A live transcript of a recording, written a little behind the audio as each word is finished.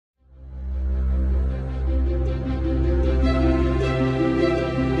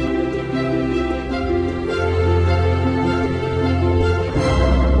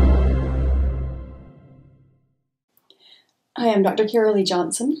I'm Dr. Carolee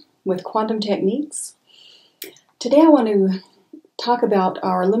Johnson with Quantum Techniques. Today I want to talk about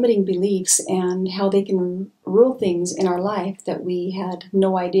our limiting beliefs and how they can rule things in our life that we had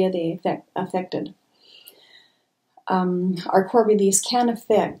no idea they affected. Our core beliefs can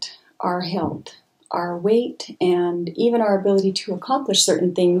affect our health, our weight, and even our ability to accomplish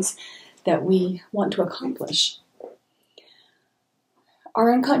certain things that we want to accomplish.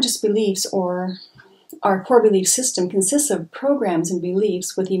 Our unconscious beliefs, or our core belief system, consists of programs and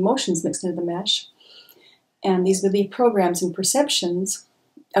beliefs with emotions mixed into the mesh. And these belief programs and perceptions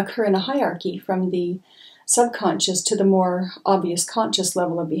occur in a hierarchy from the subconscious to the more obvious conscious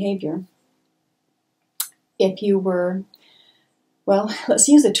level of behavior. If you were, let's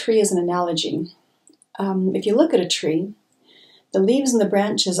use a tree as an analogy. If you look at a tree, the leaves and the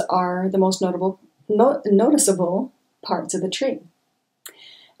branches are the most noticeable parts of the tree.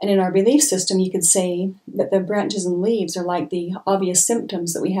 And in our belief system, you could say that the branches and leaves are like the obvious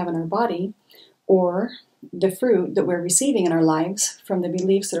symptoms that we have in our body, or the fruit that we're receiving in our lives from the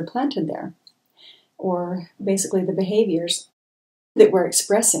beliefs that are planted there, or basically the behaviors that we're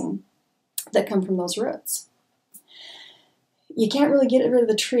expressing that come from those roots. You can't really get rid of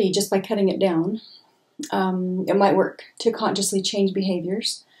the tree just by cutting it down. It might work to consciously change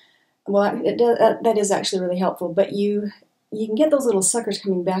behaviors. Well, that is actually really helpful, but you can get those little suckers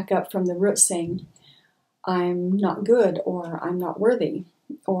coming back up from the roots saying, I'm not good, or I'm not worthy,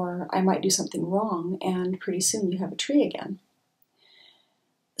 or I might do something wrong, and pretty soon you have a tree again.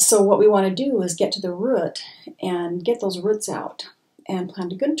 So what we want to do is get to the root and get those roots out and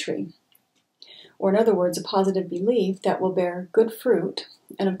plant a good tree. Or in other words, a positive belief that will bear good fruit.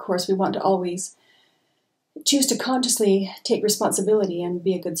 And of course, we want to always choose to consciously take responsibility and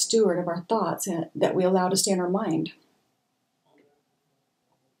be a good steward of our thoughts that we allow to stay in our mind.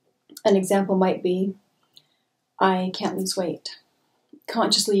 An example might be, I can't lose weight.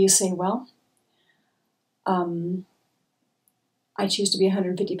 Consciously you say, I choose to be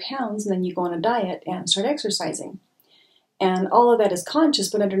 150 pounds, and then you go on a diet and start exercising. And all of that is conscious,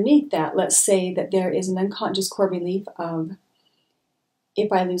 but underneath that, let's say that there is an unconscious core belief of,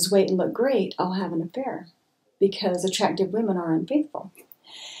 if I lose weight and look great, I'll have an affair, because attractive women are unfaithful.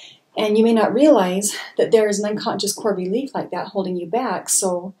 And you may not realize that there is an unconscious core belief like that holding you back,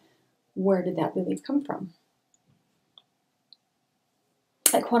 so where did that belief come from?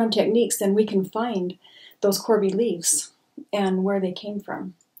 At Quantum Techniques, then we can find those core beliefs and where they came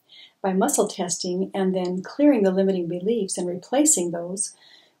from by muscle testing and then clearing the limiting beliefs and replacing those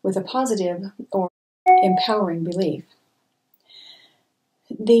with a positive or empowering belief.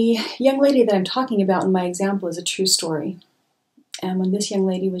 The young lady that I'm talking about in my example is a true story. And when this young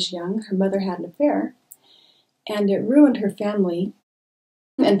lady was young, her mother had an affair, and it ruined her family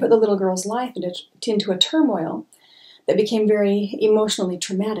and put the little girl's life into a turmoil that became very emotionally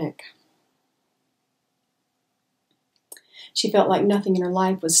traumatic. She felt like nothing in her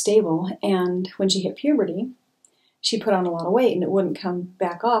life was stable, and when she hit puberty, she put on a lot of weight and it wouldn't come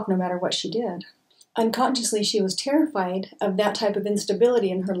back off no matter what she did. Unconsciously, she was terrified of that type of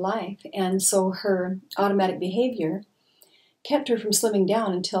instability in her life, and so her automatic behavior kept her from slimming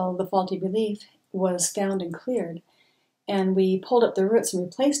down until the faulty belief was found and cleared. And we pulled up the roots and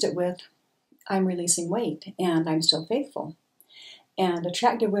replaced it with, I'm releasing weight and I'm still faithful. And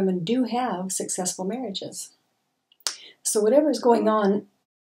attractive women do have successful marriages. So whatever is going on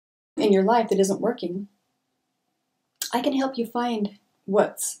in your life that isn't working, I can help you find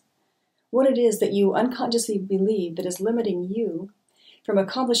what it is that you unconsciously believe that is limiting you from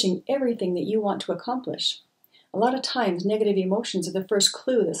accomplishing everything that you want to accomplish. A lot of times, negative emotions are the first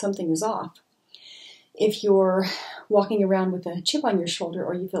clue that something is off. If you're walking around with a chip on your shoulder,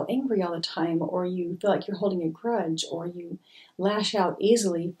 or you feel angry all the time, or you feel like you're holding a grudge, or you lash out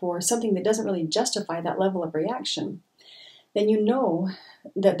easily for something that doesn't really justify that level of reaction, then you know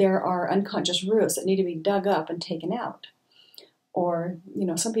that there are unconscious roots that need to be dug up and taken out. Or,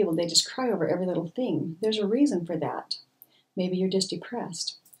 some people, they just cry over every little thing. There's a reason for that. Maybe you're just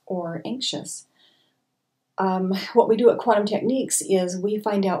depressed or anxious. What we do at Quantum Techniques is we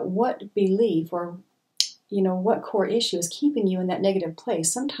find out what belief or what core issue is keeping you in that negative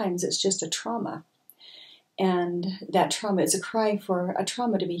place. Sometimes it's just a trauma. And that trauma is a cry for a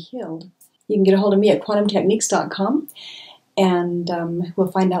trauma to be healed. You can get a hold of me at quantumtechniques.com, and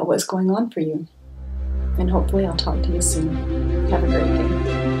we'll find out what's going on for you. And hopefully I'll talk to you soon. Have a great day.